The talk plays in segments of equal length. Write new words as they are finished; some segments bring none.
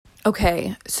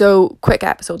Okay, so quick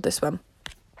episode, this one.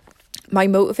 My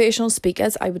motivational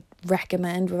speakers I would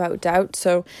recommend without a doubt.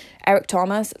 So Eric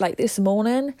Thomas, like this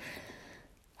morning,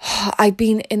 I've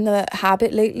been in the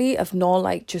habit lately of not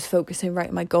like just focusing right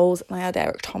on my goals, and I had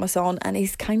Eric Thomas on, and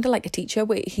he's kind of like a teacher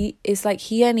where he is like,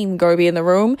 he ain't even gonna be in the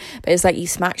room, but it's like he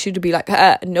smacks you to be like,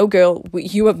 no girl,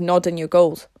 you have not done your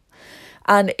goals.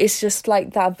 And it's just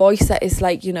like that voice that is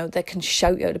like, you know, that can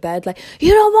shout you out of bed like,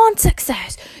 you don't want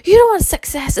success, you don't want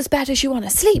success as bad as you want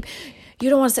to sleep, you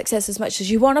don't want success as much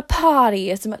as you want to party,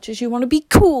 as much as you want to be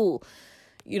cool,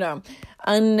 you know.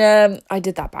 And I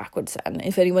did that backwards, and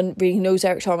if anyone really knows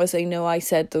Eric Thomas, they know I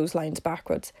said those lines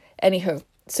backwards. Anywho,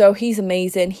 so he's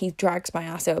amazing. He drags my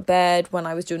ass out of bed when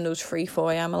I was doing those free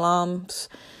 4am alarms.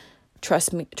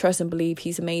 Trust and believe,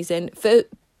 he's amazing. For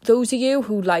those of you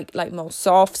who like more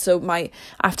soft, so my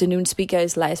afternoon speaker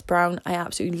is Les Brown. I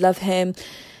absolutely love him.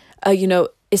 You know,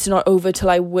 it's not over till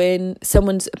I win.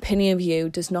 Someone's opinion of you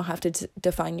does not have to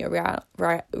define your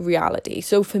reality.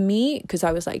 So for me, because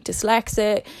I was like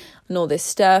dyslexic and all this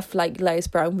stuff, like Les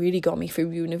Brown really got me through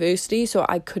university, so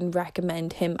I couldn't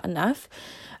recommend him enough.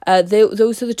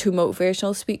 Those are the two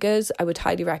motivational speakers I would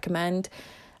highly recommend.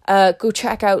 Go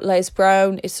check out Les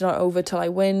Brown, It's Not Over Till I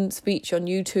Win speech on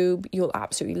YouTube. You'll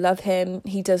absolutely love him.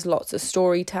 He does lots of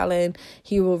storytelling.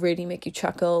 He will really make you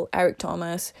chuckle. Eric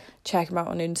Thomas, check him out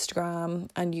on Instagram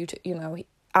and YouTube. You know,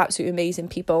 absolutely amazing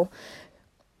people.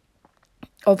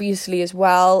 Obviously as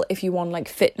well, if you want like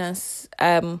fitness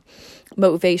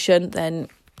motivation, then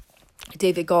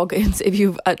David Goggins, if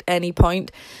you've at any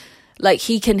point, like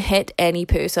he can hit any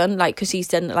person, like because he's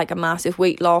done like a massive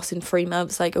weight loss in 3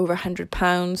 months, like over 100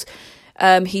 pounds.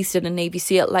 He's done a Navy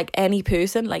SEAL, like any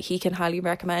person, like he can highly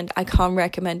recommend. I can't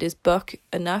recommend his book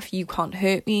enough. You Can't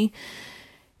Hurt Me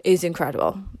is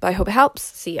incredible. But I hope it helps.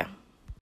 See ya.